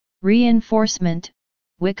Reinforcement,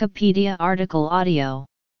 Wikipedia article audio.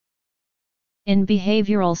 In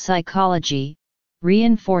behavioral psychology,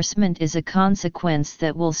 reinforcement is a consequence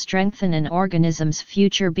that will strengthen an organism's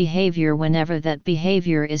future behavior whenever that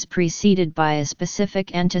behavior is preceded by a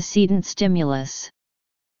specific antecedent stimulus.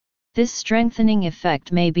 This strengthening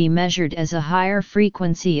effect may be measured as a higher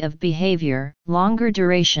frequency of behavior, longer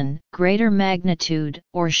duration, greater magnitude,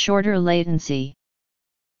 or shorter latency.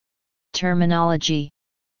 Terminology.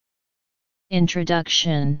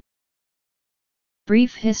 Introduction.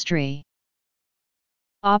 Brief history.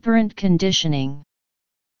 Operant conditioning.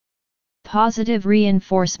 Positive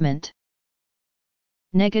reinforcement.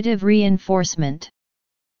 Negative reinforcement.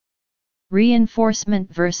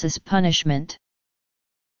 Reinforcement versus punishment.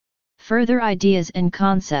 Further ideas and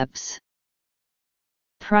concepts.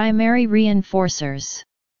 Primary reinforcers.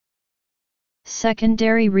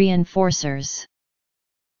 Secondary reinforcers.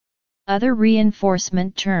 Other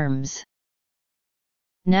reinforcement terms.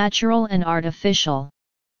 Natural and artificial.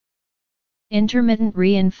 Intermittent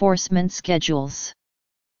reinforcement schedules.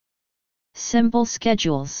 Simple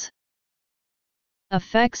schedules.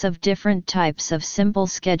 Effects of different types of simple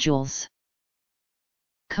schedules.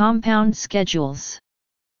 Compound schedules.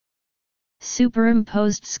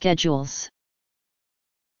 Superimposed schedules.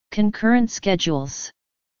 Concurrent schedules.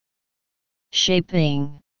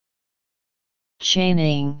 Shaping.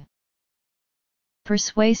 Chaining.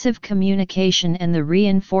 Persuasive communication and the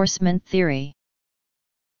reinforcement theory.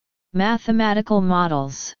 Mathematical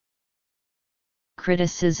models.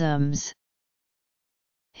 Criticisms.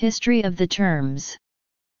 History of the terms.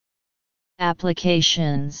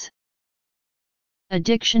 Applications.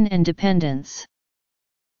 Addiction and dependence.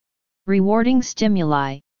 Rewarding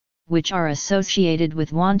stimuli, which are associated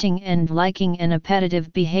with wanting and liking an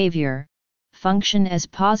appetitive behavior, function as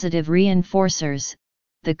positive reinforcers.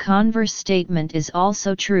 The converse statement is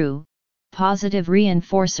also true. Positive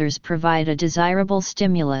reinforcers provide a desirable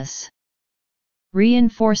stimulus.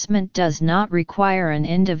 Reinforcement does not require an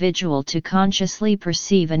individual to consciously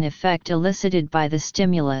perceive an effect elicited by the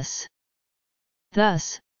stimulus.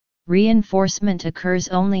 Thus, reinforcement occurs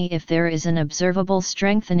only if there is an observable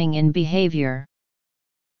strengthening in behavior.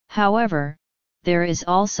 However, there is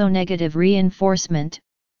also negative reinforcement,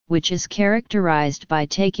 which is characterized by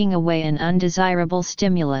taking away an undesirable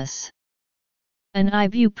stimulus. An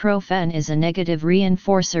ibuprofen is a negative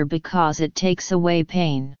reinforcer because it takes away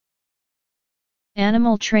pain.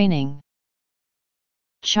 Animal training.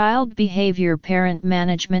 Child behavior parent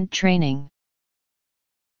management training.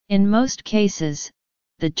 In most cases,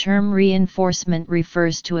 the term reinforcement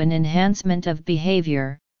refers to an enhancement of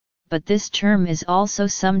behavior, but this term is also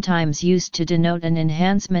sometimes used to denote an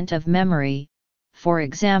enhancement of memory. For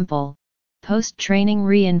example, post-training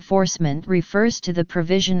reinforcement refers to the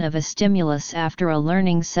provision of a stimulus after a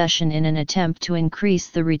learning session in an attempt to increase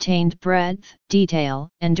the retained breadth, detail,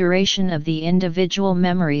 and duration of the individual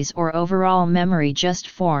memories or overall memory just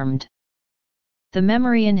formed. The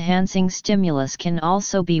memory-enhancing stimulus can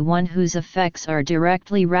also be one whose effects are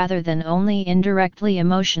directly rather than only indirectly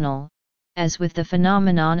emotional, as with the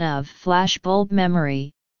phenomenon of flashbulb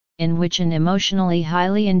memory, in which an emotionally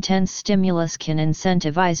highly intense stimulus can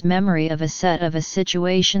incentivize memory of a set of a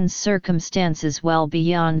situation's circumstances well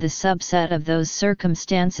beyond the subset of those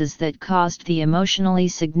circumstances that caused the emotionally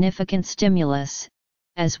significant stimulus,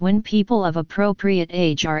 as when people of appropriate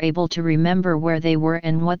age are able to remember where they were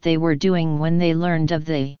and what they were doing when they learned of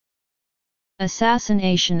the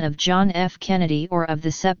assassination of John F. Kennedy or of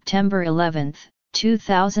the September 11,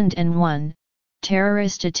 2001,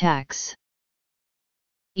 terrorist attacks.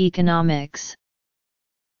 Economics.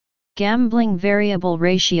 Gambling variable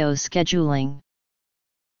ratio scheduling.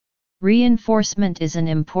 Reinforcement is an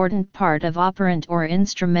important part of operant or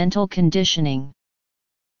instrumental conditioning.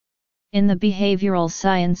 In the behavioral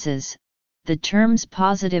sciences, the terms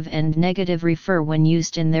positive and negative refer when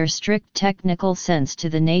used in their strict technical sense to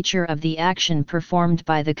the nature of the action performed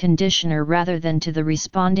by the conditioner rather than to the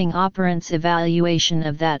responding operant's evaluation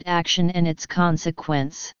of that action and its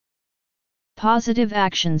consequence. Positive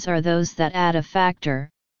actions are those that add a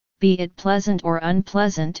factor, be it pleasant or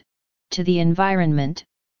unpleasant, to the environment,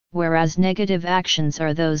 whereas negative actions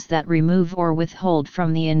are those that remove or withhold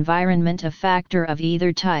from the environment a factor of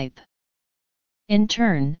either type. In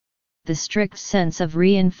turn, the strict sense of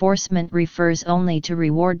reinforcement refers only to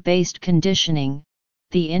reward-based conditioning.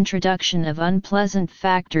 The introduction of unpleasant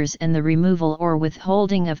factors and the removal or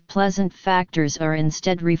withholding of pleasant factors are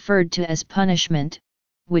instead referred to as punishment,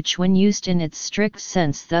 which when used in its strict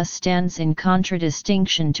sense thus stands in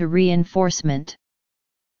contradistinction to reinforcement.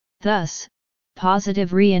 Thus,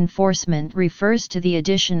 positive reinforcement refers to the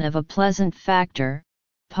addition of a pleasant factor,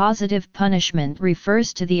 Positive punishment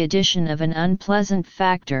refers to the addition of an unpleasant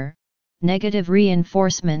factor, negative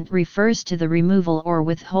reinforcement refers to the removal or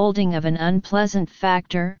withholding of an unpleasant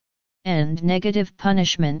factor, and negative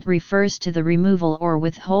punishment refers to the removal or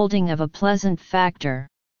withholding of a pleasant factor.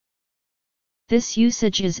 This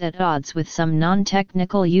usage is at odds with some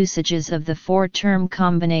non-technical usages of the four-term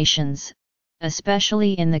combinations,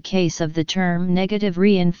 especially in the case of the term negative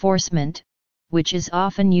reinforcement, which is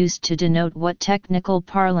often used to denote what technical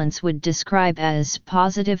parlance would describe as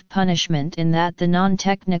positive punishment, in that the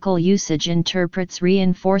non-technical usage interprets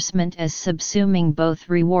reinforcement as subsuming both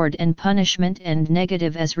reward and punishment, and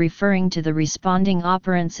negative as referring to the responding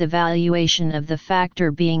operant's evaluation of the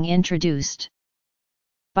factor being introduced.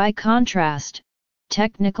 By contrast,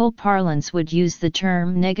 technical parlance would use the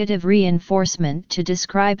term negative reinforcement to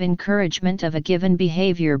describe encouragement of a given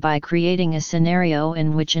behavior by creating a scenario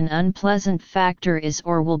in which an unpleasant factor is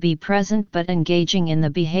or will be present, but engaging in the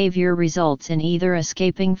behavior results in either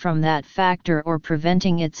escaping from that factor or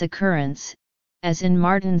preventing its occurrence, as in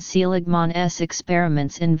Martin Seligman's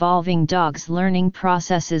experiments involving dogs learning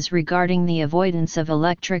processes regarding the avoidance of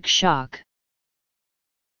electric shock.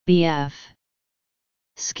 B.F.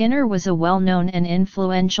 Skinner was a well-known and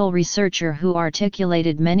influential researcher who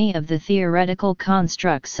articulated many of the theoretical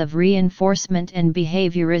constructs of reinforcement and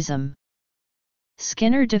behaviorism.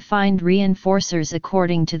 Skinner defined reinforcers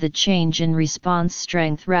according to the change in response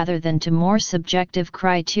strength rather than to more subjective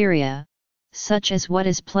criteria, such as what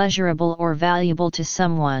is pleasurable or valuable to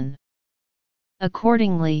someone.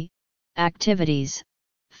 Accordingly, activities,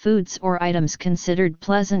 foods or items considered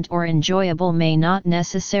pleasant or enjoyable may not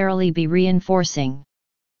necessarily be reinforcing.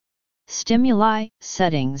 Stimuli,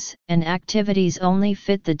 settings, and activities only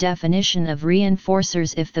fit the definition of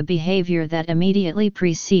reinforcers if the behavior that immediately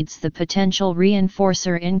precedes the potential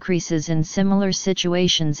reinforcer increases in similar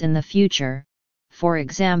situations in the future. For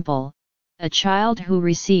example, a child who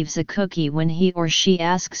receives a cookie when he or she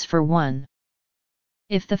asks for one.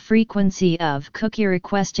 If the frequency of cookie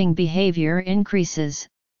requesting behavior increases,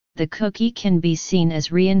 the cookie can be seen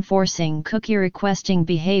as reinforcing cookie requesting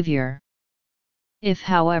behavior. If,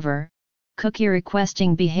 however, cookie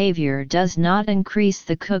requesting behavior does not increase,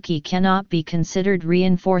 the cookie cannot be considered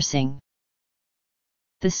reinforcing.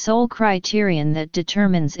 The sole criterion that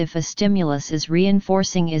determines if a stimulus is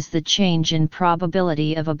reinforcing is the change in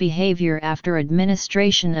probability of a behavior after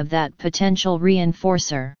administration of that potential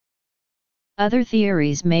reinforcer. Other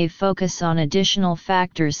theories may focus on additional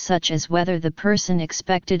factors such as whether the person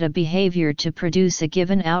expected a behavior to produce a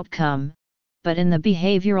given outcome, but in the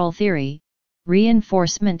behavioral theory,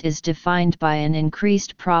 reinforcement is defined by an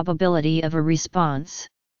increased probability of a response.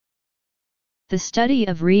 The study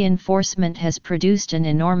of reinforcement has produced an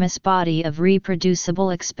enormous body of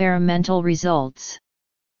reproducible experimental results.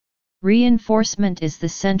 Reinforcement is the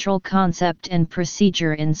central concept and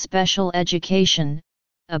procedure in special education,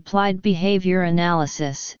 applied behavior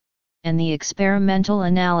analysis, and the experimental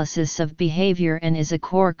analysis of behavior, and is a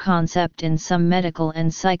core concept in some medical and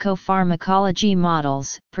psychopharmacology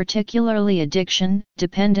models, particularly addiction,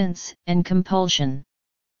 dependence, and compulsion.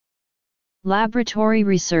 Laboratory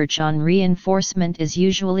research on reinforcement is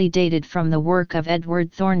usually dated from the work of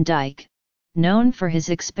Edward Thorndike, known for his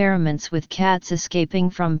experiments with cats escaping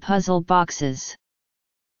from puzzle boxes.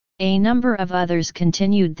 A number of others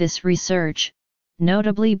continued this research,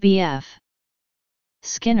 notably B.F.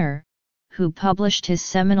 Skinner, who published his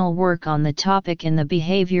seminal work on the topic in The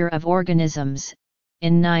Behavior of Organisms,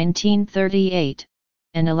 in 1938,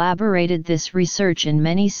 and elaborated this research in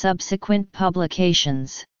many subsequent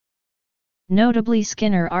publications. Notably,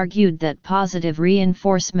 Skinner argued that positive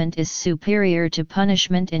reinforcement is superior to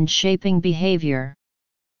punishment in shaping behavior.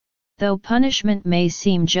 Though punishment may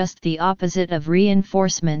seem just the opposite of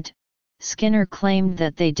reinforcement, Skinner claimed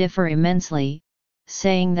that they differ immensely,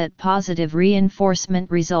 saying that positive reinforcement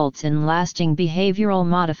results in lasting behavioral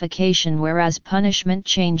modification, whereas punishment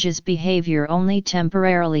changes behavior only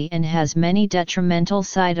temporarily and has many detrimental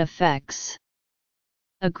side effects.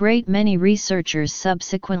 A great many researchers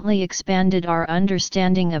subsequently expanded our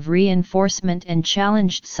understanding of reinforcement and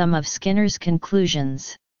challenged some of Skinner's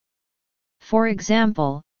conclusions. For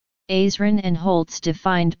example, Azrin and Holtz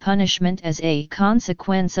defined punishment as a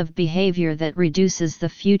consequence of behavior that reduces the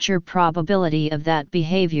future probability of that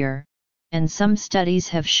behavior, and some studies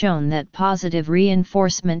have shown that positive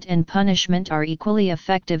reinforcement and punishment are equally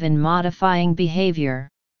effective in modifying behavior.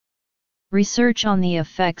 Research on the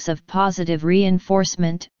effects of positive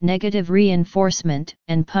reinforcement, negative reinforcement,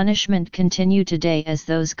 and punishment continue today, as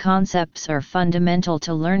those concepts are fundamental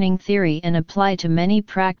to learning theory and apply to many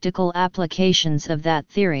practical applications of that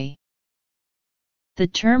theory. The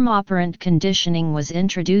term operant conditioning was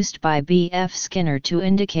introduced by B. F. Skinner to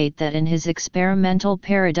indicate that in his experimental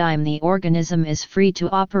paradigm the organism is free to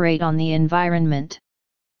operate on the environment.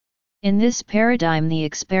 In this paradigm the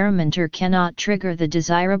experimenter cannot trigger the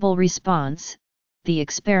desirable response, the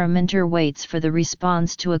experimenter waits for the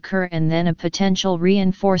response to occur and then a potential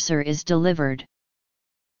reinforcer is delivered.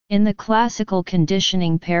 In the classical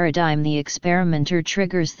conditioning paradigm the experimenter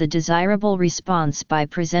triggers the desirable response by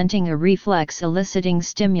presenting a reflex eliciting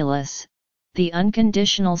stimulus, the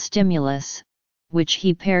unconditional stimulus, which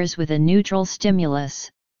he pairs with a neutral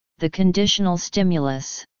stimulus, the conditional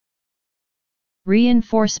stimulus.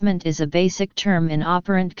 Reinforcement is a basic term in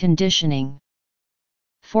operant conditioning.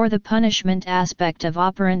 For the punishment aspect of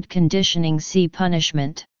operant conditioning, see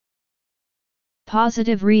punishment.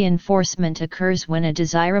 Positive reinforcement occurs when a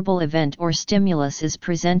desirable event or stimulus is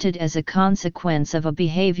presented as a consequence of a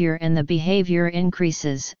behavior and the behavior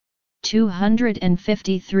increases.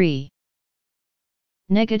 253.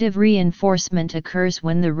 Negative reinforcement occurs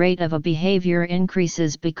when the rate of a behavior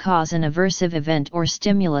increases because an aversive event or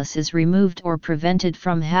stimulus is removed or prevented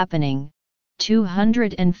from happening.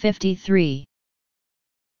 253.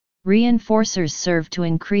 Reinforcers serve to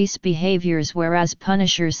increase behaviors whereas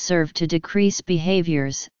punishers serve to decrease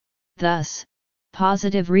behaviors. Thus,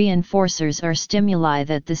 positive reinforcers are stimuli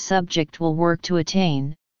that the subject will work to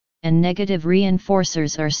attain, and negative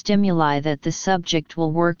reinforcers are stimuli that the subject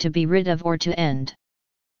will work to be rid of or to end.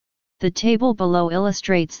 The table below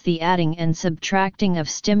illustrates the adding and subtracting of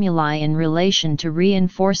stimuli in relation to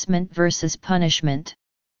reinforcement versus punishment.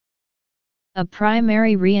 A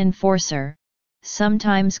primary reinforcer,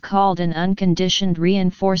 sometimes called an unconditioned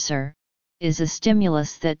reinforcer, is a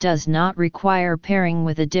stimulus that does not require pairing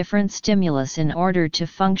with a different stimulus in order to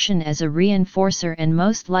function as a reinforcer and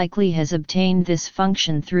most likely has obtained this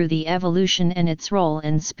function through the evolution and its role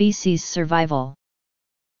in species survival.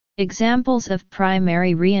 Examples of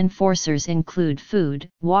primary reinforcers include food,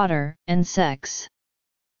 water, and sex.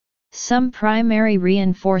 Some primary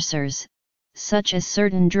reinforcers, such as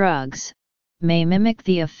certain drugs, may mimic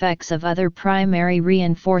the effects of other primary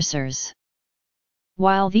reinforcers.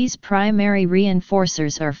 While these primary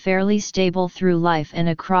reinforcers are fairly stable through life and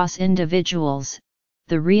across individuals,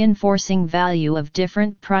 the reinforcing value of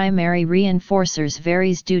different primary reinforcers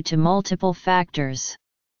varies due to multiple factors.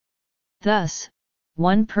 Thus,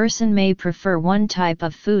 one person may prefer one type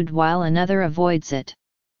of food while another avoids it.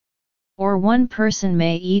 Or one person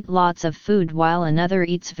may eat lots of food while another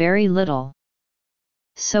eats very little.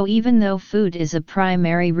 So even though food is a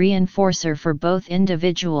primary reinforcer for both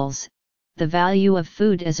individuals, the value of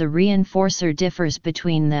food as a reinforcer differs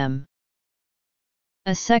between them.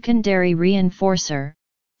 A secondary reinforcer,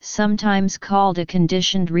 sometimes called a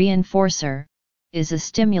conditioned reinforcer, is a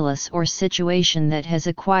stimulus or situation that has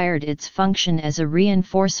acquired its function as a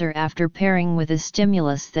reinforcer after pairing with a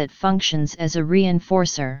stimulus that functions as a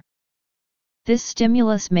reinforcer. This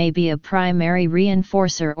stimulus may be a primary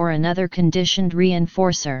reinforcer or another conditioned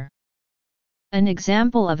reinforcer. An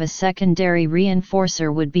example of a secondary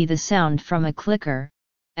reinforcer would be the sound from a clicker,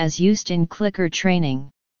 as used in clicker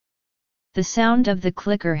training. The sound of the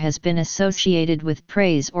clicker has been associated with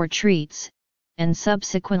praise or treats, and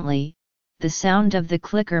subsequently, the sound of the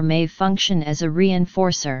clicker may function as a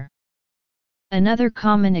reinforcer. Another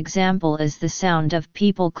common example is the sound of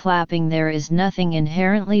people clapping. There is nothing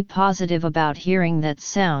inherently positive about hearing that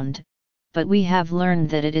sound, but we have learned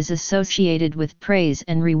that it is associated with praise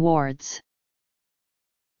and rewards.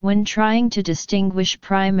 When trying to distinguish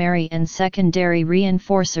primary and secondary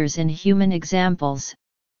reinforcers in human examples,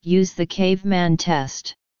 use the caveman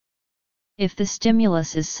test. If the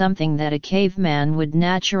stimulus is something that a caveman would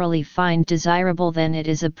naturally find desirable, then it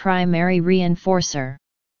is a primary reinforcer.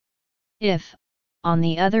 If, on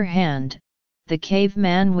the other hand, the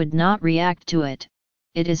caveman would not react to it,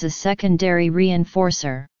 it is a secondary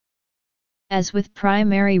reinforcer. As with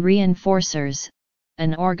primary reinforcers,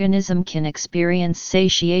 an organism can experience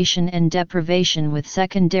satiation and deprivation with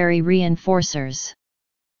secondary reinforcers.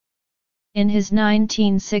 In his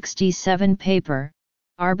 1967 paper,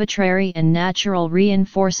 Arbitrary and Natural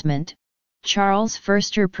Reinforcement, Charles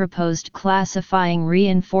Forster proposed classifying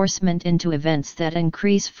reinforcement into events that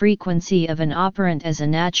increase frequency of an operant as a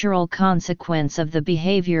natural consequence of the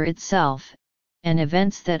behavior itself, and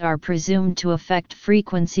events that are presumed to affect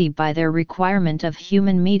frequency by their requirement of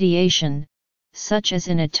human mediation, such as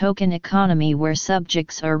in a token economy where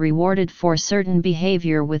subjects are rewarded for certain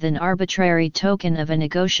behavior with an arbitrary token of a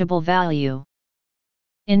negotiable value.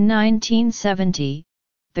 In 1970,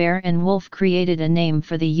 Bear and Wolf created a name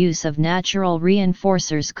for the use of natural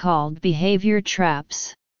reinforcers called behavior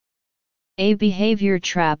traps. A behavior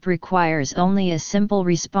trap requires only a simple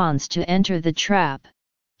response to enter the trap,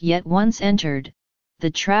 yet once entered, the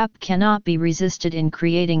trap cannot be resisted in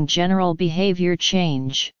creating general behavior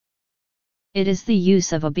change. It is the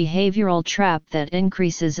use of a behavioral trap that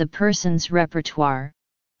increases a person's repertoire,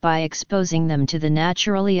 by exposing them to the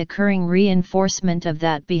naturally occurring reinforcement of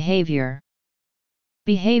that behavior.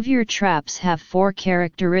 Behavior traps have 4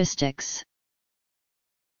 characteristics.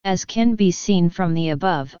 As can be seen from the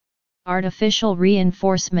above, artificial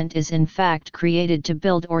reinforcement is in fact created to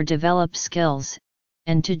build or develop skills,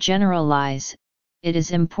 and to generalize, it is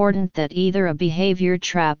important that either a behavior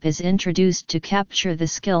trap is introduced to capture the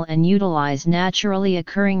skill and utilize naturally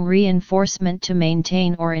occurring reinforcement to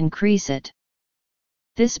maintain or increase it.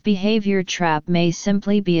 This behavior trap may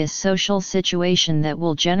simply be a social situation that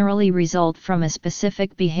will generally result from a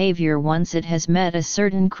specific behavior once it has met a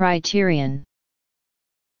certain criterion.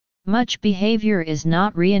 Much behavior is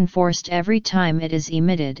not reinforced every time it is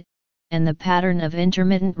emitted, and the pattern of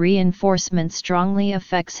intermittent reinforcement strongly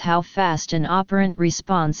affects how fast an operant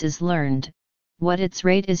response is learned, what its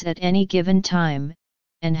rate is at any given time,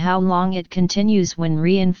 and how long it continues when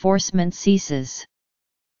reinforcement ceases.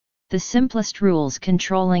 The simplest rules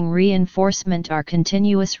controlling reinforcement are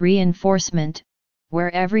continuous reinforcement,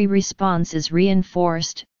 where every response is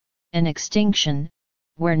reinforced, and extinction,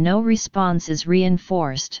 where no response is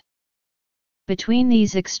reinforced. Between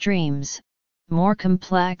these extremes, more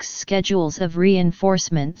complex schedules of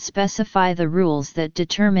reinforcement specify the rules that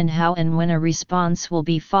determine how and when a response will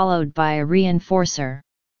be followed by a reinforcer.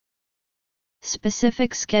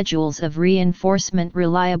 Specific schedules of reinforcement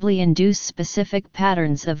reliably induce specific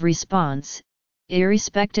patterns of response,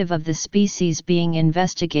 irrespective of the species being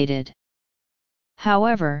investigated.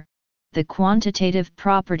 However, the quantitative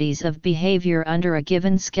properties of behavior under a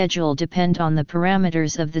given schedule depend on the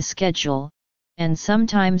parameters of the schedule, and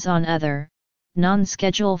sometimes on other,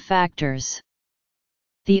 non-schedule factors.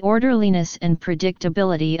 The orderliness and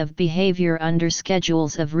predictability of behavior under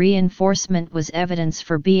schedules of reinforcement was evidence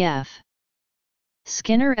for B.F.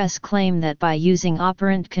 Skinner's claim that by using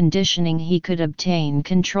operant conditioning he could obtain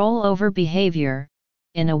control over behavior,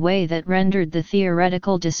 in a way that rendered the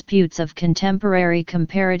theoretical disputes of contemporary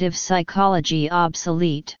comparative psychology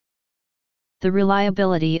obsolete. The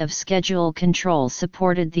reliability of schedule control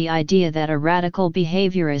supported the idea that a radical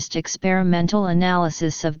behaviorist experimental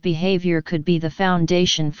analysis of behavior could be the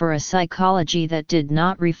foundation for a psychology that did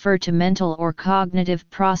not refer to mental or cognitive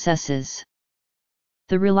processes.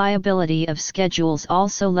 The reliability of schedules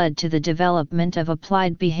also led to the development of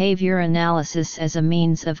applied behavior analysis as a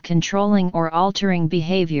means of controlling or altering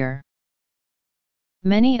behavior.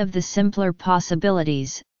 Many of the simpler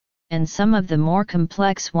possibilities, and some of the more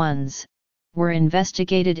complex ones, were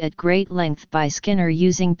investigated at great length by Skinner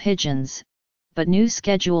using pigeons, but new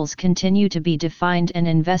schedules continue to be defined and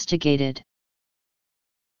investigated.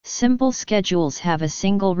 Simple schedules have a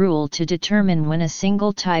single rule to determine when a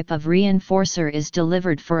single type of reinforcer is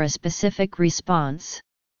delivered for a specific response.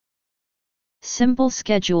 Simple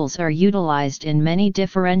schedules are utilized in many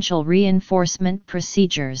differential reinforcement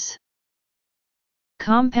procedures.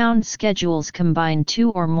 Compound schedules combine 2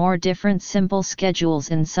 or more different simple schedules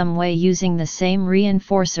in some way using the same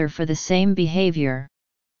reinforcer for the same behavior.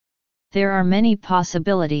 There are many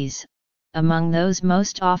possibilities, among those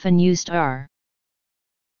most often used are: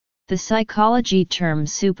 the psychology term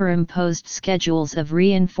superimposed schedules of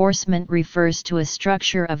reinforcement refers to a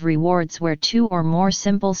structure of rewards where 2 or more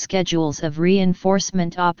simple schedules of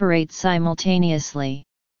reinforcement operate simultaneously.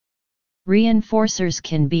 Reinforcers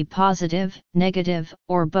can be positive, negative,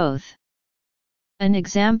 or both. An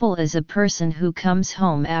example is a person who comes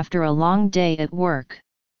home after a long day at work.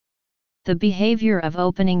 The behavior of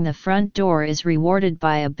opening the front door is rewarded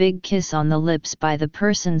by a big kiss on the lips by the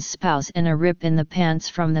person's spouse and a rip in the pants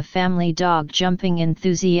from the family dog jumping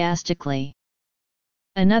enthusiastically.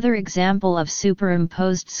 Another example of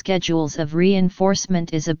superimposed schedules of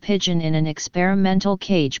reinforcement is a pigeon in an experimental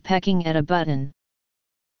cage pecking at a button.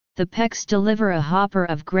 The pecks deliver a hopper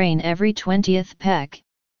of grain every 20th peck,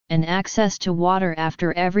 and access to water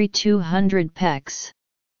after every 200 pecks.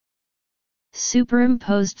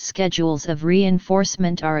 Superimposed schedules of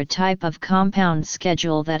reinforcement are a type of compound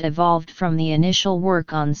schedule that evolved from the initial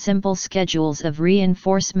work on simple schedules of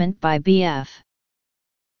reinforcement by B.F.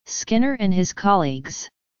 Skinner and his colleagues.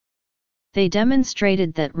 They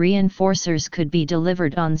demonstrated that reinforcers could be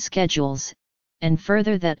delivered on schedules, and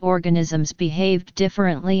further that organisms behaved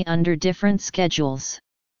differently under different schedules.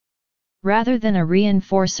 Rather than a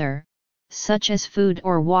reinforcer, such as food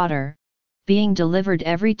or water, being delivered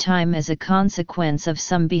every time as a consequence of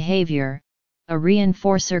some behavior, a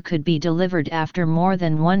reinforcer could be delivered after more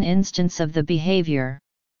than one instance of the behavior.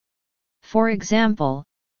 For example,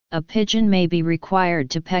 a pigeon may be required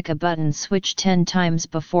to peck a button switch 10 times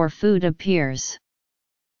before food appears.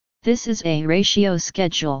 This is a ratio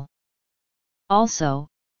schedule. Also,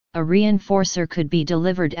 a reinforcer could be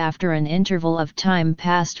delivered after an interval of time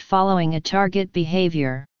passed following a target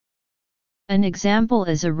behavior. An example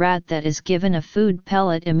is a rat that is given a food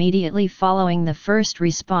pellet immediately following the first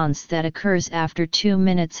response that occurs after 2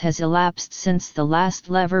 minutes has elapsed since the last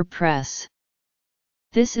lever press.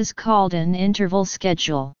 This is called an interval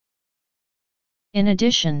schedule. In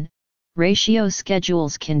addition, ratio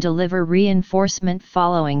schedules can deliver reinforcement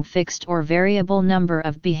following fixed or variable number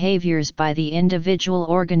of behaviors by the individual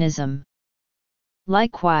organism.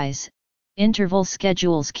 Likewise, interval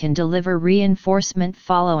schedules can deliver reinforcement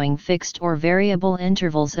following fixed or variable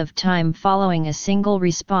intervals of time following a single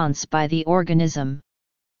response by the organism.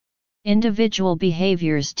 Individual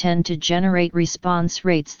behaviors tend to generate response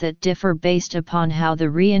rates that differ based upon how the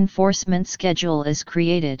reinforcement schedule is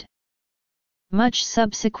created. Much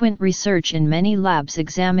subsequent research in many labs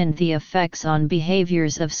examined the effects on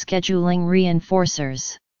behaviors of scheduling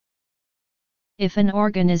reinforcers. If an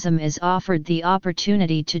organism is offered the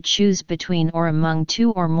opportunity to choose between or among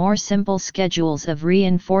two or more simple schedules of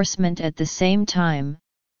reinforcement at the same time,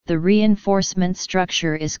 the reinforcement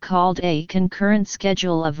structure is called a concurrent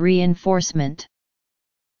schedule of reinforcement.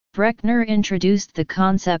 Brechner introduced the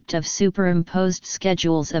concept of superimposed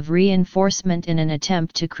schedules of reinforcement in an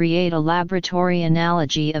attempt to create a laboratory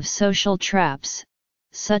analogy of social traps,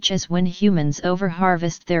 such as when humans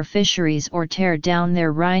overharvest their fisheries or tear down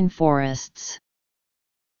their rainforests.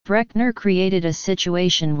 Brechner created a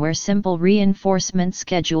situation where simple reinforcement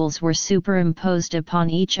schedules were superimposed upon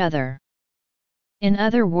each other. In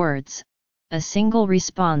other words, a single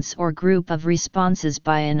response or group of responses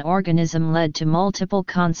by an organism led to multiple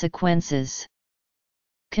consequences.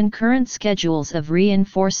 Concurrent schedules of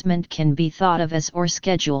reinforcement can be thought of as OR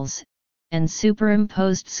schedules, and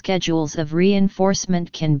superimposed schedules of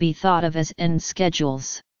reinforcement can be thought of as AND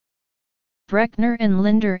schedules. Brechner and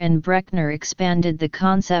Linder and Brechner expanded the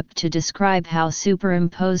concept to describe how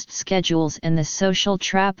superimposed schedules and the social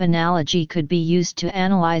trap analogy could be used to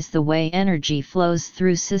analyze the way energy flows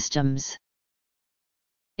through systems.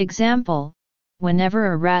 Example: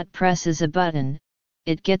 whenever a rat presses a button,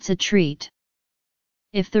 it gets a treat.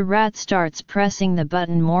 If the rat starts pressing the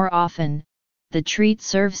button more often, the treat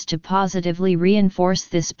serves to positively reinforce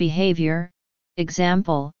this behavior.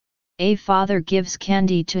 Example: a father gives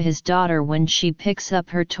candy to his daughter when she picks up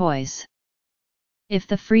her toys. If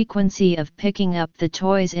the frequency of picking up the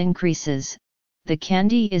toys increases, the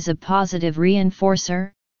candy is a positive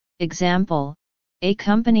reinforcer. Example: a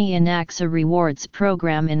company enacts a rewards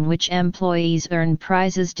program in which employees earn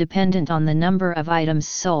prizes dependent on the number of items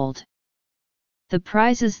sold. The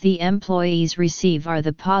prizes the employees receive are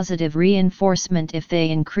the positive reinforcement if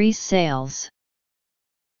they increase sales.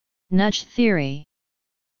 Nudge theory.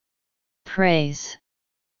 Praise.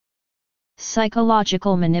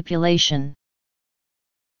 Psychological manipulation.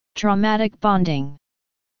 Traumatic bonding.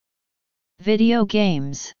 Video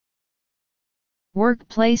games.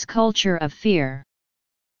 Workplace culture of fear.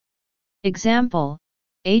 Example: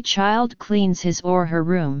 a child cleans his or her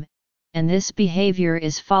room, and this behavior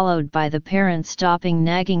is followed by the parent stopping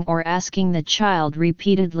nagging or asking the child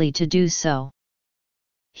repeatedly to do so.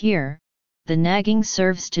 Here, the nagging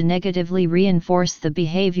serves to negatively reinforce the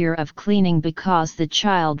behavior of cleaning because the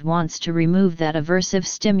child wants to remove that aversive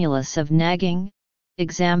stimulus of nagging.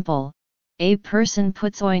 Example: a person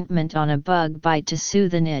puts ointment on a bug bite to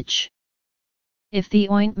soothe an itch. If the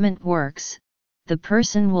ointment works, the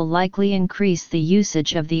person will likely increase the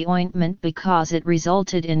usage of the ointment because it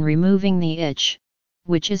resulted in removing the itch,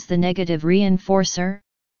 which is the negative reinforcer.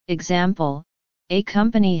 Example: a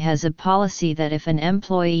company has a policy that if an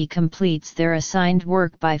employee completes their assigned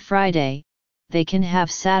work by Friday, they can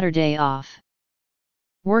have Saturday off.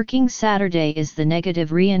 Working Saturday is the negative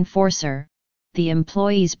reinforcer. The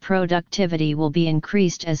employee's productivity will be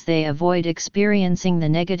increased as they avoid experiencing the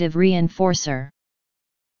negative reinforcer.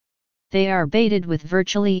 They are baited with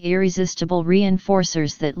virtually irresistible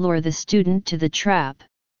reinforcers that lure the student to the trap.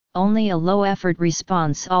 Only a low-effort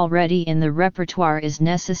response already in the repertoire is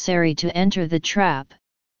necessary to enter the trap.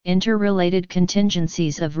 Interrelated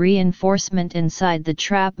contingencies of reinforcement inside the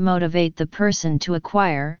trap motivate the person to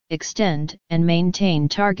acquire, extend, and maintain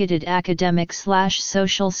targeted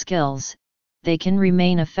academic/social skills. They can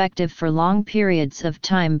remain effective for long periods of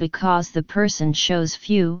time because the person shows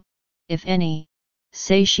few, if any,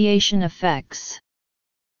 satiation effects.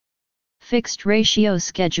 fixed ratio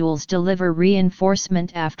schedules deliver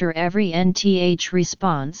reinforcement after every NTH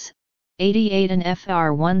response. 88 An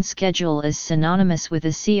FR1 schedule is synonymous with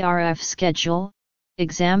a CRF schedule.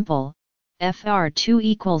 Example: FR2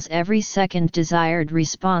 equals every second desired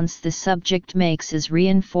response the subject makes is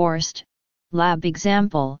reinforced. Lab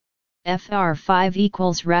example: FR5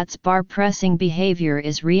 equals rats bar pressing behavior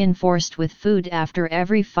is reinforced with food after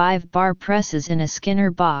every 5 bar presses in a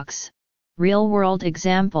Skinner box. Real world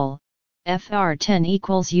example: FR10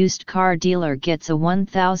 equals used car dealer gets a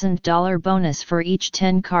 $1,000 bonus for each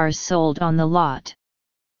 10 cars sold on the lot.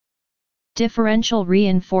 Differential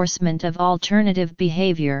reinforcement of alternative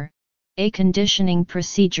behavior, a conditioning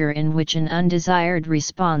procedure in which an undesired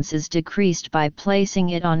response is decreased by placing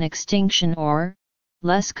it on extinction or,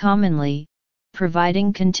 less commonly,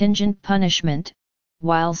 providing contingent punishment,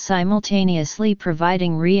 while simultaneously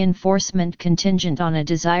providing reinforcement contingent on a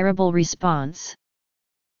desirable response.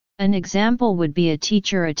 An example would be a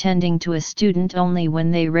teacher attending to a student only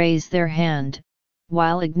when they raise their hand,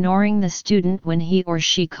 while ignoring the student when he or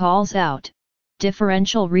she calls out.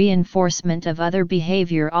 Differential reinforcement of other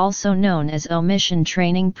behavior, also known as omission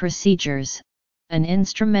training procedures, an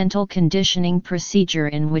instrumental conditioning procedure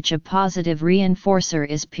in which a positive reinforcer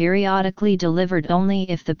is periodically delivered only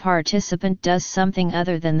if the participant does something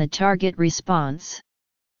other than the target response.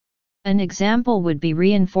 An example would be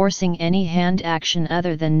reinforcing any hand action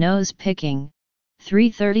other than nose picking.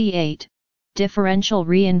 338. Differential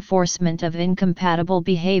reinforcement of incompatible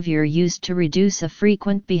behavior used to reduce a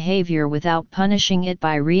frequent behavior without punishing it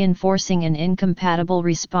by reinforcing an incompatible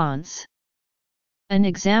response. An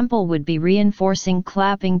example would be reinforcing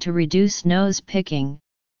clapping to reduce nose picking.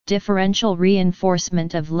 Differential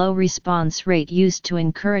reinforcement of low response rate used to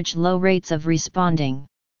encourage low rates of responding.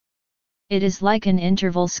 It is like an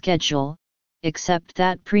interval schedule, except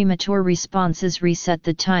that premature responses reset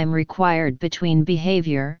the time required between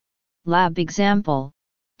behavior. Lab example: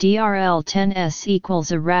 DRL10S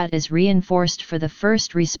equals a rat is reinforced for the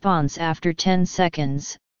first response after 10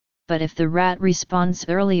 seconds, but if the rat responds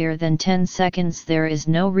earlier than 10 seconds there is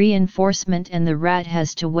no reinforcement and the rat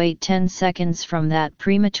has to wait 10 seconds from that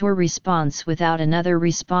premature response without another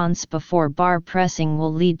response before bar pressing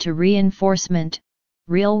will lead to reinforcement.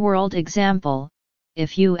 Real-world example: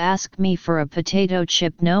 if you ask me for a potato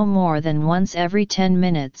chip no more than once every 10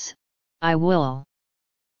 minutes, I will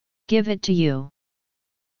give it to you.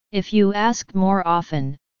 If you ask more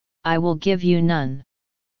often, I will give you none.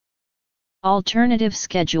 Alternative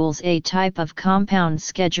schedules: a type of compound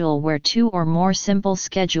schedule where two or more simple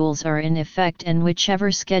schedules are in effect and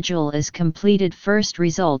whichever schedule is completed first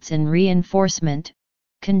results in reinforcement.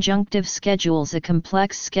 Conjunctive schedules: a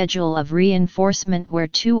complex schedule of reinforcement where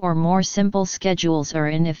two or more simple schedules are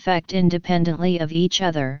in effect independently of each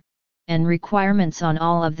other, and requirements on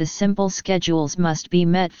all of the simple schedules must be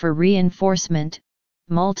met for reinforcement.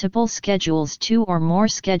 Multiple schedules: two or more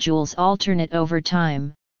schedules alternate over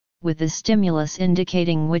time, with the stimulus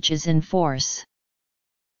indicating which is in force.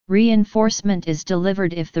 Reinforcement is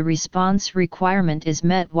delivered if the response requirement is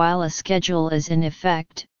met while a schedule is in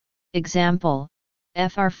effect. Example: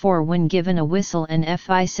 FR4 when given a whistle and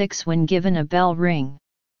FI6 when given a bell ring.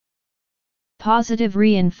 Positive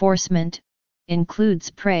reinforcement includes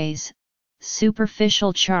praise,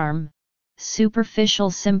 superficial charm, superficial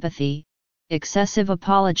sympathy, excessive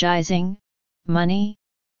apologizing, money,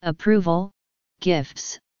 approval,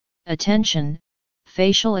 gifts, attention,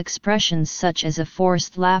 facial expressions such as a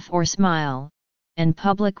forced laugh or smile, and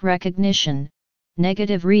public recognition.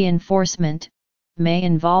 Negative reinforcement may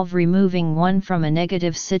involve removing one from a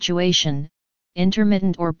negative situation.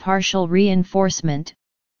 Intermittent or partial reinforcement.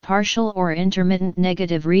 Partial or intermittent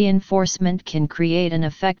negative reinforcement can create an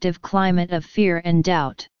effective climate of fear and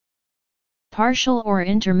doubt. Partial or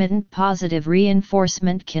intermittent positive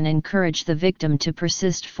reinforcement can encourage the victim to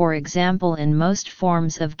persist. For example, in most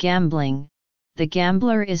forms of gambling, the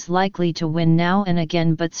gambler is likely to win now and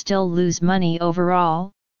again but still lose money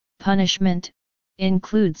overall. Punishment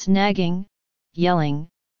includes nagging, yelling,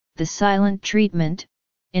 the silent treatment,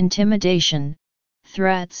 intimidation,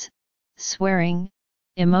 threats, swearing,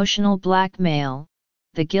 emotional blackmail,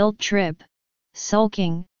 the guilt trip,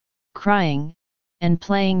 sulking, crying, and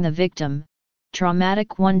playing the victim.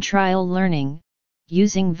 Traumatic one-trial learning,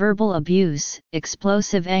 using verbal abuse,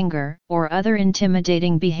 explosive anger, or other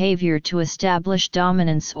intimidating behavior to establish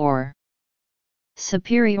dominance or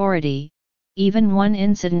superiority. Even one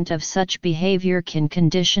incident of such behavior can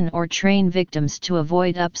condition or train victims to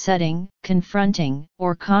avoid upsetting, confronting,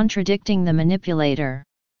 or contradicting the manipulator.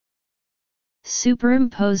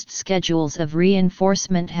 Superimposed schedules of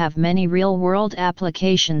reinforcement have many real-world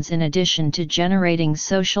applications in addition to generating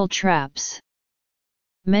social traps.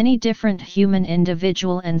 Many different human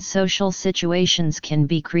individual and social situations can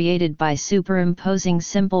be created by superimposing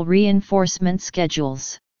simple reinforcement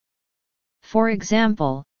schedules. For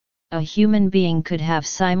example, a human being could have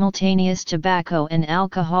simultaneous tobacco and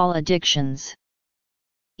alcohol addictions.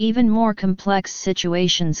 Even more complex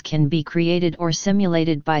situations can be created or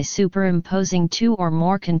simulated by superimposing two or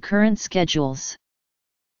more concurrent schedules.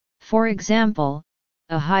 For example,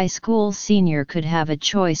 a high school senior could have a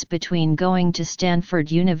choice between going to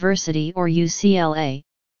Stanford University or UCLA,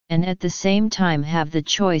 and at the same time have the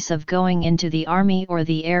choice of going into the Army or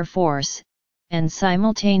the Air Force, and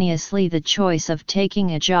simultaneously the choice of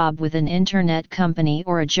taking a job with an internet company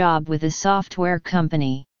or a job with a software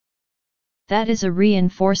company. That is a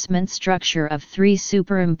reinforcement structure of three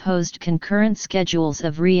superimposed concurrent schedules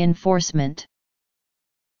of reinforcement.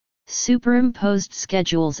 Superimposed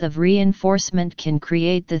schedules of reinforcement can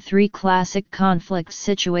create the three classic conflict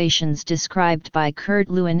situations described by Kurt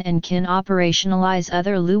Lewin and can operationalize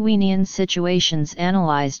other Lewinian situations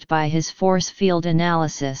analyzed by his force field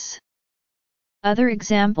analysis. Other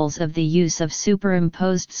examples of the use of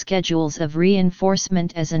superimposed schedules of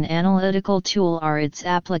reinforcement as an analytical tool are its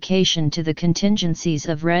application to the contingencies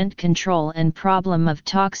of rent control and problem of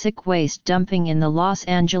toxic waste dumping in the Los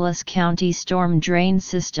Angeles County storm drain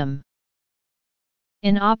system.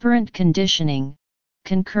 In operant conditioning,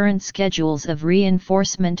 concurrent schedules of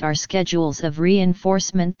reinforcement are schedules of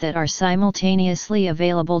reinforcement that are simultaneously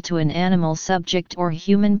available to an animal subject or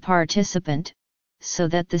human participant, so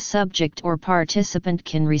that the subject or participant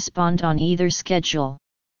can respond on either schedule.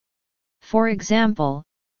 For example,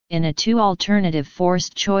 in a two-alternative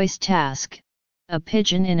forced choice task, a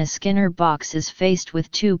pigeon in a Skinner box is faced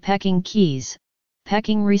with two pecking keys.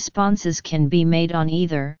 Pecking responses can be made on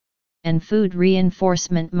either, and food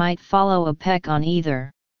reinforcement might follow a peck on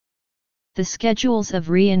either. The schedules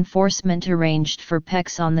of reinforcement arranged for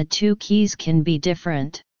pecks on the two keys can be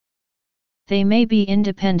different. They may be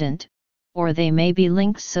independent, or they may be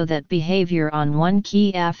linked so that behavior on one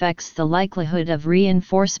key affects the likelihood of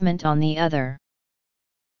reinforcement on the other.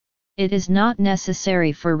 It is not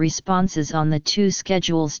necessary for responses on the two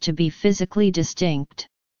schedules to be physically distinct.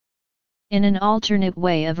 In an alternate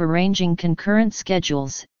way of arranging concurrent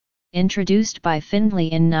schedules, introduced by Findlay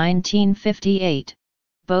in 1958,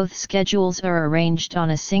 both schedules are arranged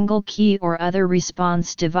on a single key or other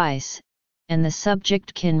response device, and the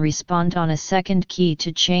subject can respond on a second key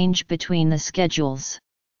to change between the schedules.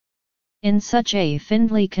 In such a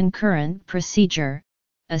Findlay concurrent procedure,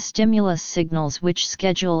 a stimulus signals which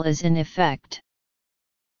schedule is in effect.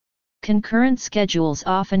 Concurrent schedules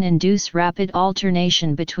often induce rapid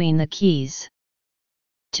alternation between the keys.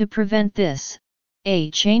 To prevent this,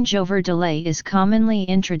 a changeover delay is commonly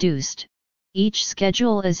introduced. Each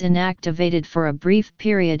schedule is inactivated for a brief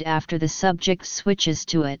period after the subject switches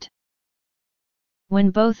to it. When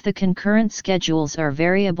both the concurrent schedules are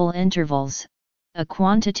variable intervals, a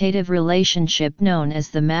quantitative relationship known as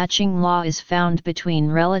the matching law is found between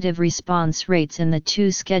relative response rates in the two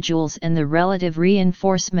schedules and the relative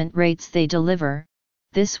reinforcement rates they deliver.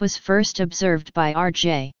 This was first observed by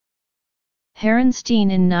R.J.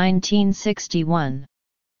 Herenstein in 1961.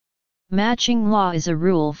 Matching law is a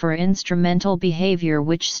rule for instrumental behavior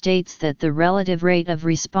which states that the relative rate of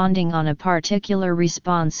responding on a particular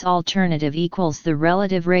response alternative equals the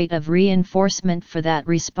relative rate of reinforcement for that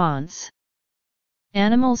response.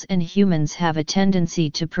 Animals and humans have a tendency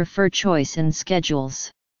to prefer choice in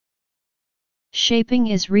schedules. Shaping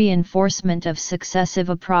is reinforcement of successive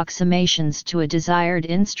approximations to a desired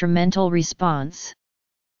instrumental response.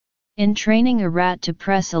 In training a rat to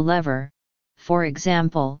press a lever, for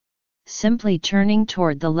example, simply turning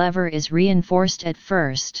toward the lever is reinforced at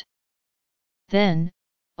first. Then,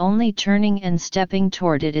 only turning and stepping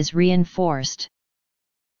toward it is reinforced.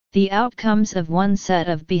 The outcomes of one set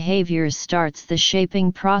of behaviors starts the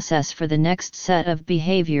shaping process for the next set of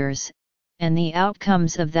behaviors, and the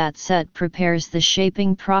outcomes of that set prepares the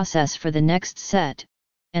shaping process for the next set,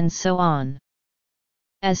 and so on.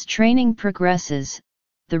 As training progresses,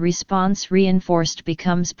 the response reinforced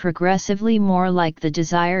becomes progressively more like the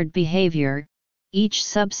desired behavior. Each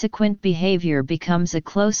subsequent behavior becomes a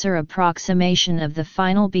closer approximation of the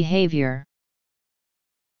final behavior.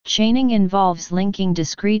 Chaining involves linking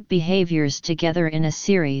discrete behaviors together in a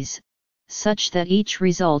series, such that each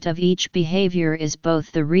result of each behavior is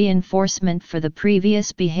both the reinforcement for the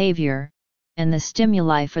previous behavior, and the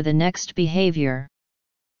stimuli for the next behavior.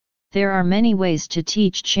 There are many ways to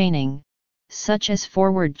teach chaining, such as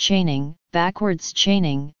forward chaining, backwards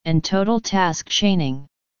chaining, and total task chaining.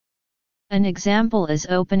 An example is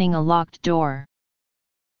opening a locked door.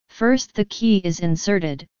 First the key is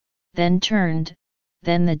inserted, then turned,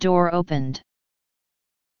 then the door opened.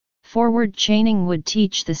 Forward chaining would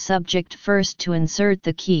teach the subject first to insert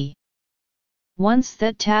the key. Once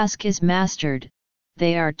that task is mastered,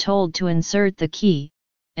 they are told to insert the key,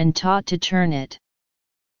 and taught to turn it.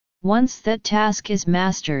 Once that task is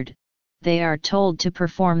mastered, they are told to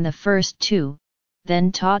perform the first two,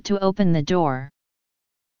 then taught to open the door.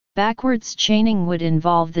 Backwards chaining would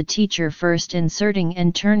involve the teacher first inserting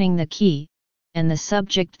and turning the key, and the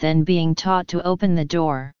subject then being taught to open the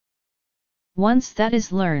door. Once that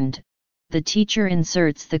is learned, the teacher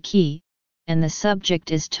inserts the key, and the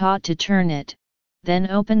subject is taught to turn it,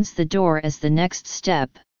 then opens the door as the next step.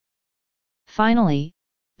 Finally,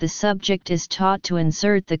 the subject is taught to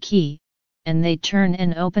insert the key, and they turn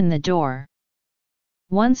and open the door.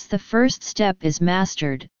 Once the first step is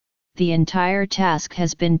mastered, the entire task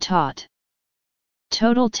has been taught.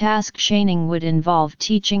 Total task chaining would involve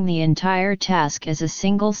teaching the entire task as a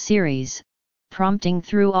single series, prompting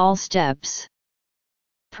through all steps.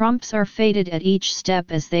 Prompts are faded at each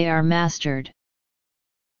step as they are mastered.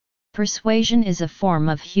 Persuasion is a form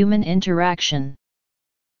of human interaction.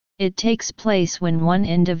 It takes place when one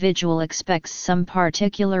individual expects some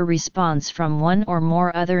particular response from one or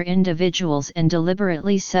more other individuals and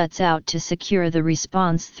deliberately sets out to secure the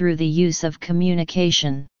response through the use of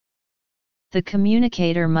communication. The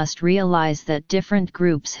communicator must realize that different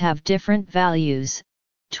groups have different values.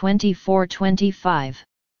 24-25.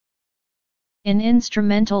 In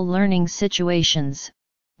instrumental learning situations,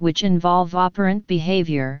 which involve operant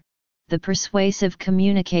behavior, the persuasive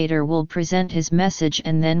communicator will present his message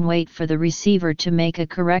and then wait for the receiver to make a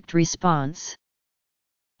correct response.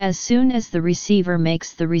 As soon as the receiver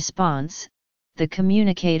makes the response, the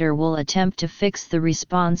communicator will attempt to fix the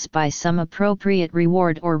response by some appropriate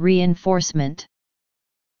reward or reinforcement.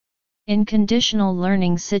 In conditional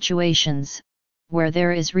learning situations, where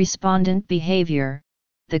there is respondent behavior,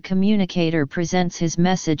 the communicator presents his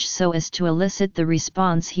message so as to elicit the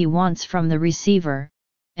response he wants from the receiver,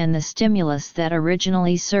 and the stimulus that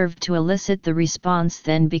originally served to elicit the response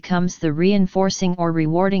then becomes the reinforcing or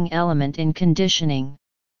rewarding element in conditioning.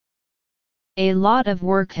 A lot of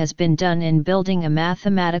work has been done in building a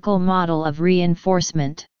mathematical model of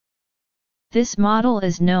reinforcement. This model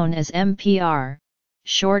is known as MPR,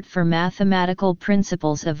 short for Mathematical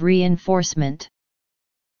Principles of Reinforcement.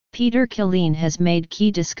 Peter Killeen has made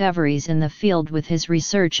key discoveries in the field with his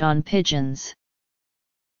research on pigeons.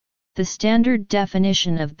 The standard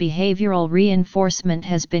definition of behavioral reinforcement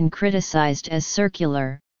has been criticized as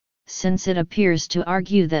circular, since it appears to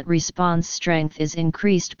argue that response strength is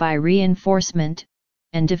increased by reinforcement,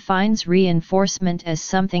 and defines reinforcement as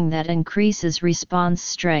something that increases response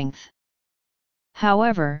strength.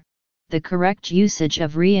 However, the correct usage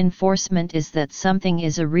of reinforcement is that something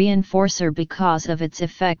is a reinforcer because of its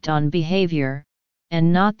effect on behavior,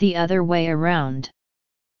 and not the other way around.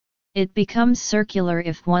 It becomes circular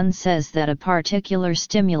if one says that a particular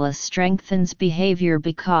stimulus strengthens behavior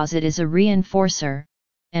because it is a reinforcer,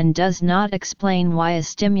 and does not explain why a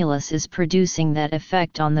stimulus is producing that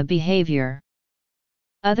effect on the behavior.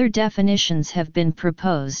 Other definitions have been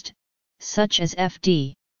proposed, such as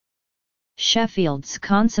F.D. Sheffield's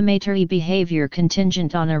consummatory behavior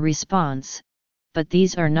contingent on a response, but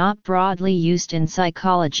these are not broadly used in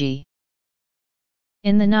psychology.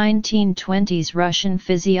 In the 1920s, Russian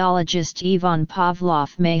physiologist Ivan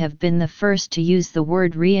Pavlov may have been the first to use the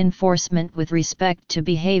word reinforcement with respect to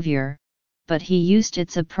behavior, but he used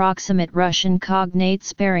its approximate Russian cognate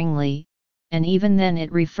sparingly, and even then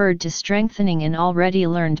it referred to strengthening an already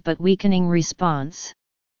learned but weakening response.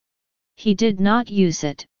 He did not use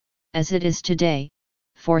it, as it is today,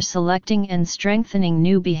 for selecting and strengthening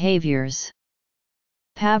new behaviors.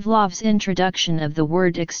 Pavlov's introduction of the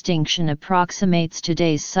word extinction approximates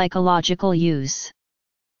today's psychological use.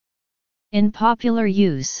 In popular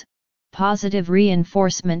use, positive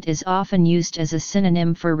reinforcement is often used as a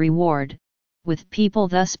synonym for reward, with people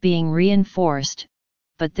thus being reinforced,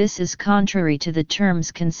 but this is contrary to the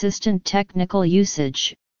term's consistent technical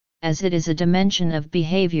usage, as it is a dimension of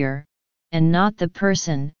behavior, and not the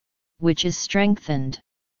person, which is strengthened.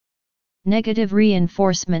 Negative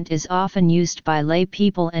reinforcement is often used by lay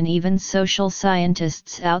people and even social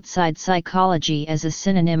scientists outside psychology as a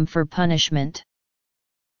synonym for punishment.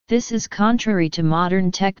 This is contrary to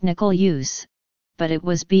modern technical use, but it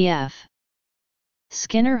was B.F.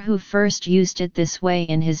 Skinner who first used it this way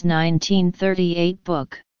in his 1938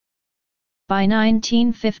 book. By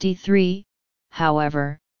 1953,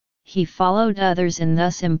 however, he followed others in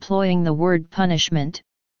thus employing the word punishment,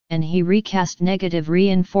 and he recast negative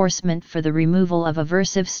reinforcement for the removal of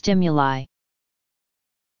aversive stimuli.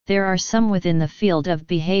 There are some within the field of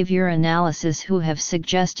behavior analysis who have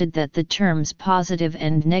suggested that the terms positive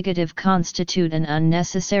and negative constitute an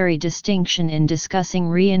unnecessary distinction in discussing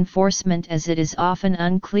reinforcement, as it is often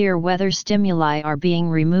unclear whether stimuli are being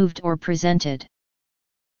removed or presented.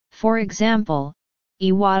 For example,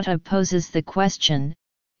 Iwata poses the question,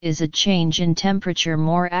 is a change in temperature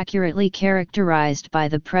more accurately characterized by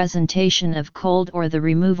the presentation of cold or the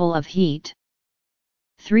removal of heat?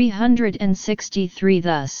 363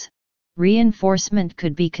 Thus, reinforcement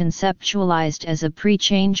could be conceptualized as a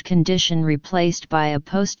pre-change condition replaced by a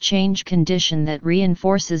post-change condition that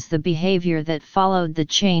reinforces the behavior that followed the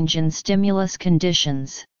change in stimulus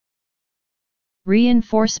conditions.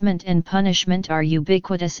 Reinforcement and punishment are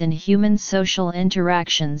ubiquitous in human social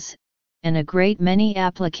interactions, and a great many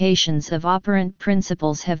applications of operant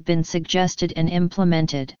principles have been suggested and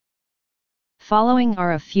implemented. Following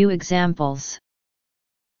are a few examples.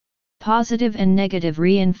 Positive and negative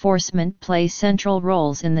reinforcement play central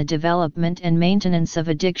roles in the development and maintenance of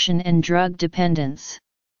addiction and drug dependence.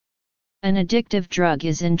 An addictive drug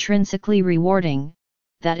is intrinsically rewarding,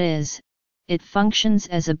 that is, it functions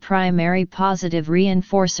as a primary positive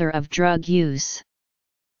reinforcer of drug use.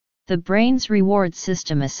 The brain's reward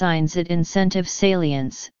system assigns it incentive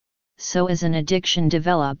salience, so as an addiction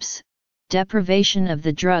develops, deprivation of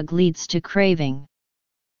the drug leads to craving.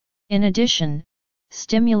 In addition,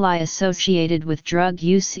 stimuli associated with drug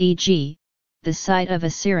use, e.g., the site of a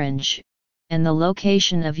syringe, and the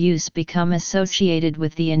location of use become associated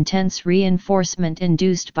with the intense reinforcement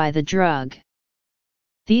induced by the drug.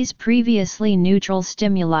 These previously neutral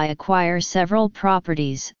stimuli acquire several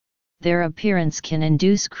properties. Their appearance can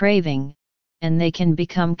induce craving, and they can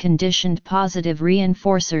become conditioned positive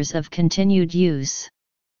reinforcers of continued use.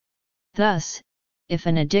 Thus, if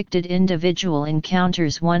an addicted individual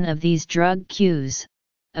encounters one of these drug cues,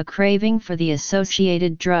 a craving for the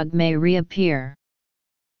associated drug may reappear.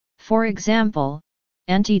 For example,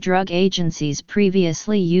 anti-drug agencies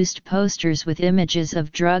previously used posters with images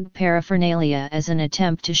of drug paraphernalia as an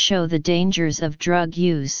attempt to show the dangers of drug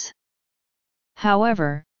use.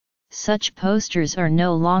 However, such posters are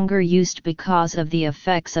no longer used because of the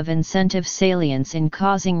effects of incentive salience in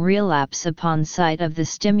causing relapse upon sight of the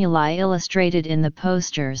stimuli illustrated in the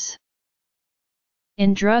posters.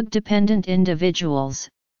 In drug-dependent individuals,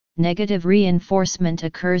 negative reinforcement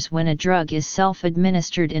occurs when a drug is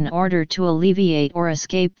self-administered in order to alleviate or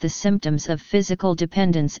escape the symptoms of physical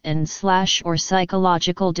dependence and/or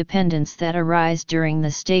psychological dependence that arise during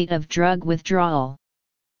the state of drug withdrawal.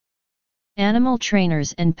 Animal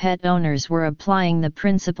trainers and pet owners were applying the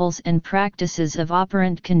principles and practices of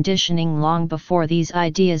operant conditioning long before these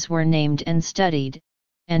ideas were named and studied,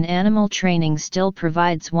 and animal training still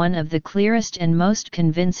provides one of the clearest and most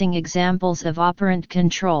convincing examples of operant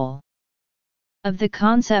control. Of the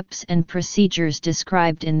concepts and procedures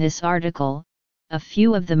described in this article, a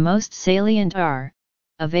few of the most salient are: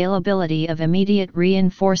 availability of immediate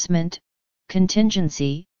reinforcement,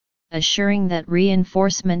 contingency, assuring that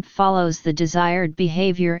reinforcement follows the desired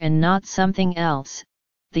behavior and not something else,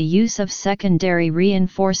 the use of secondary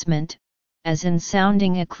reinforcement, as in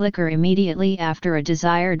sounding a clicker immediately after a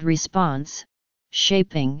desired response,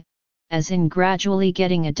 shaping, as in gradually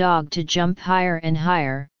getting a dog to jump higher and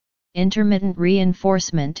higher, intermittent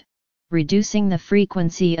reinforcement, reducing the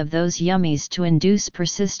frequency of those yummies to induce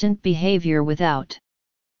persistent behavior without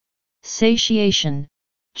satiation,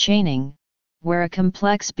 chaining, where a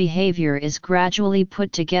complex behavior is gradually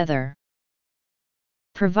put together.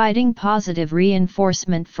 Providing positive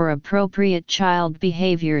reinforcement for appropriate child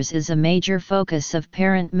behaviors is a major focus of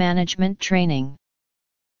parent management training.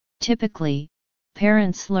 Typically,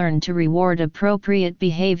 parents learn to reward appropriate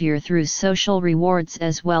behavior through social rewards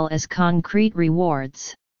as well as concrete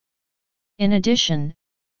rewards. In addition,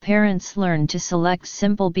 parents learn to select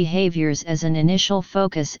simple behaviors as an initial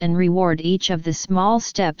focus and reward each of the small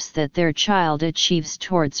steps that their child achieves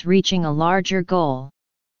towards reaching a larger goal.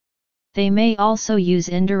 They may also use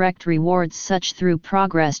indirect rewards such through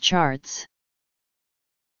progress charts.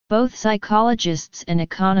 Both psychologists and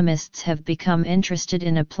economists have become interested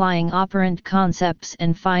in applying operant concepts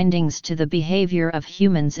and findings to the behavior of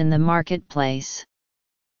humans in the marketplace.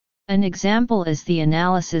 An example is the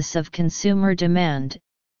analysis of consumer demand,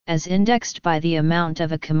 as indexed by the amount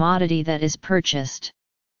of a commodity that is purchased.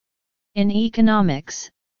 In economics,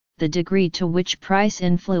 the degree to which price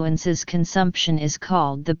influences consumption is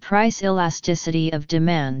called the price elasticity of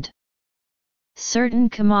demand. Certain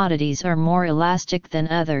commodities are more elastic than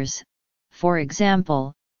others. For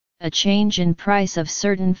example, a change in price of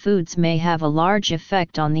certain foods may have a large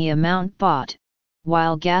effect on the amount bought,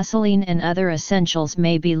 while gasoline and other essentials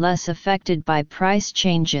may be less affected by price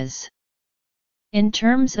changes. In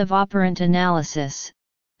terms of operant analysis,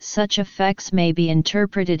 such effects may be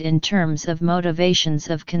interpreted in terms of motivations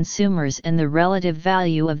of consumers and the relative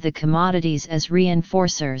value of the commodities as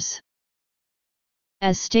reinforcers.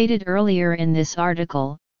 As stated earlier in this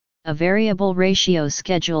article, a variable ratio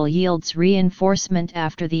schedule yields reinforcement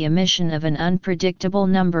after the emission of an unpredictable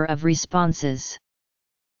number of responses.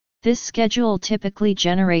 This schedule typically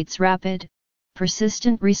generates rapid,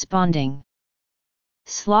 persistent responding.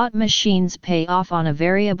 Slot machines pay off on a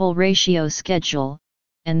variable ratio schedule,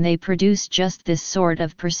 and they produce just this sort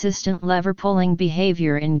of persistent lever-pulling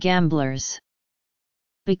behavior in gamblers.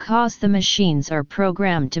 Because the machines are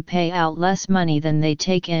programmed to pay out less money than they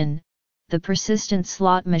take in, the persistent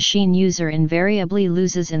slot machine user invariably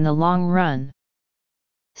loses in the long run.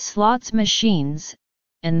 Slots machines,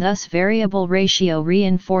 and thus variable ratio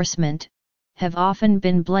reinforcement, have often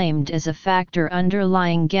been blamed as a factor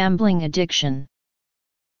underlying gambling addiction.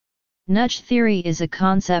 Nudge theory is a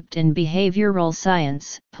concept in behavioral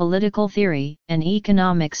science, political theory, and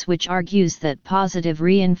economics which argues that positive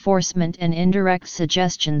reinforcement and indirect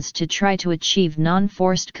suggestions to try to achieve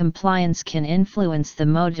non-forced compliance can influence the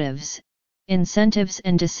motives, incentives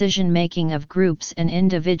and decision-making of groups and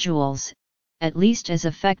individuals, at least as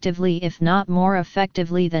effectively if not more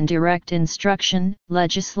effectively than direct instruction,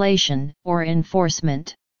 legislation, or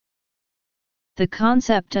enforcement. The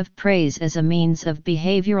concept of praise as a means of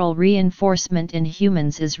behavioral reinforcement in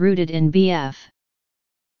humans is rooted in B.F.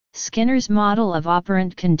 Skinner's model of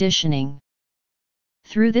operant conditioning.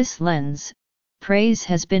 Through this lens, praise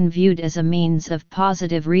has been viewed as a means of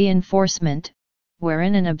positive reinforcement,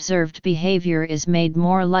 wherein an observed behavior is made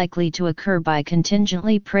more likely to occur by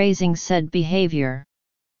contingently praising said behavior.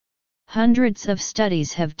 Hundreds of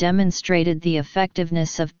studies have demonstrated the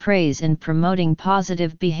effectiveness of praise in promoting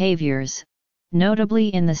positive behaviors, notably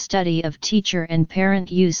in the study of teacher and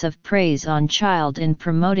parent use of praise on child in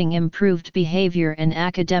promoting improved behavior and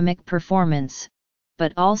academic performance,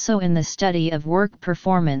 but also in the study of work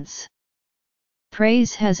performance.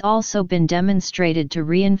 Praise has also been demonstrated to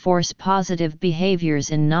reinforce positive behaviors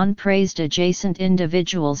in non-praised adjacent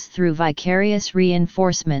individuals through vicarious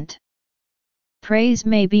reinforcement. Praise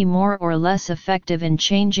may be more or less effective in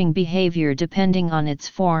changing behavior depending on its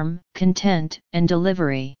form, content, and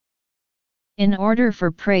delivery. In order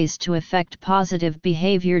for praise to affect positive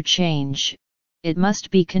behavior change, it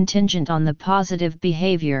must be contingent on the positive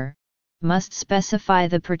behavior, must specify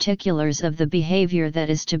the particulars of the behavior that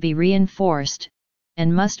is to be reinforced,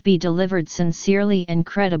 and must be delivered sincerely and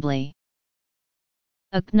credibly.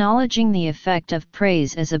 Acknowledging the effect of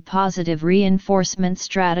praise as a positive reinforcement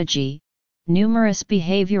strategy, numerous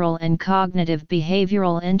behavioral and cognitive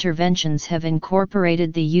behavioral interventions have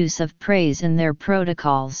incorporated the use of praise in their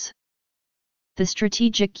protocols. The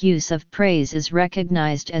strategic use of praise is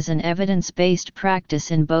recognized as an evidence-based practice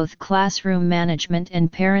in both classroom management and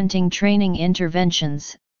parenting training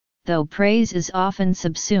interventions, though praise is often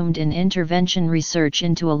subsumed in intervention research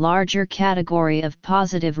into a larger category of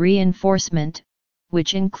positive reinforcement,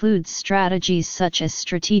 which includes strategies such as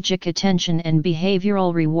strategic attention and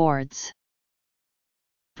behavioral rewards.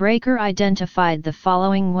 Breaker identified the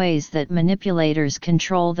following ways that manipulators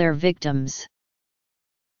control their victims.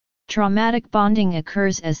 Traumatic bonding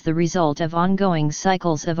occurs as the result of ongoing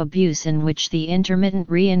cycles of abuse in which the intermittent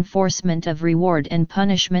reinforcement of reward and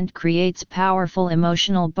punishment creates powerful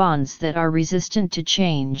emotional bonds that are resistant to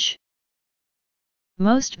change.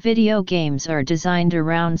 Most video games are designed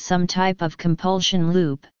around some type of compulsion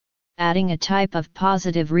loop, adding a type of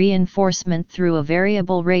positive reinforcement through a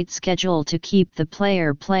variable rate schedule to keep the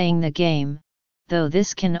player playing the game, though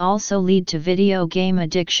this can also lead to video game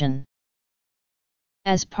addiction.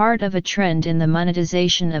 As part of a trend in the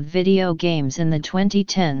monetization of video games in the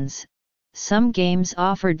 2010s, some games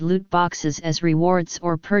offered loot boxes as rewards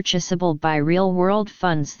or purchasable by real-world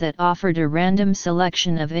funds that offered a random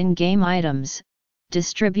selection of in-game items,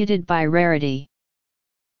 distributed by rarity.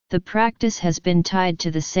 The practice has been tied to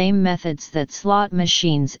the same methods that slot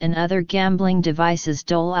machines and other gambling devices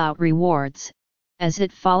dole out rewards, as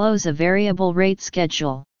it follows a variable rate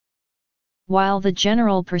schedule. While the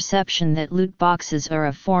general perception that loot boxes are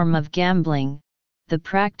a form of gambling, the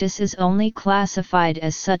practice is only classified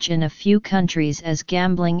as such in a few countries as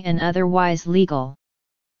gambling and otherwise legal.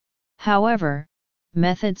 However,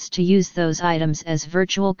 methods to use those items as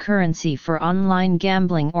virtual currency for online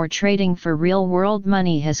gambling or trading for real-world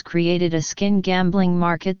money has created a skin gambling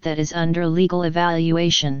market that is under legal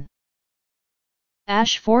evaluation.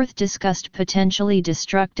 Ashforth discussed potentially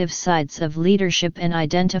destructive sides of leadership and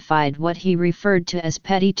identified what he referred to as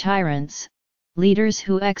petty tyrants, leaders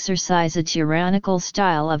who exercise a tyrannical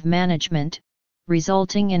style of management,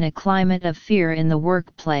 resulting in a climate of fear in the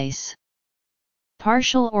workplace.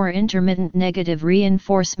 Partial or intermittent negative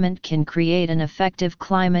reinforcement can create an effective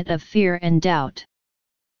climate of fear and doubt.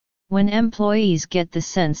 When employees get the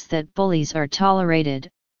sense that bullies are tolerated,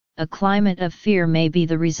 a climate of fear may be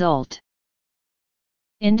the result.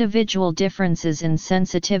 Individual differences in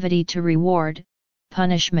sensitivity to reward,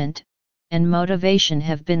 punishment, and motivation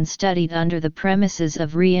have been studied under the premises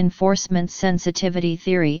of reinforcement sensitivity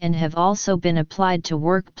theory and have also been applied to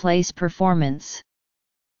workplace performance.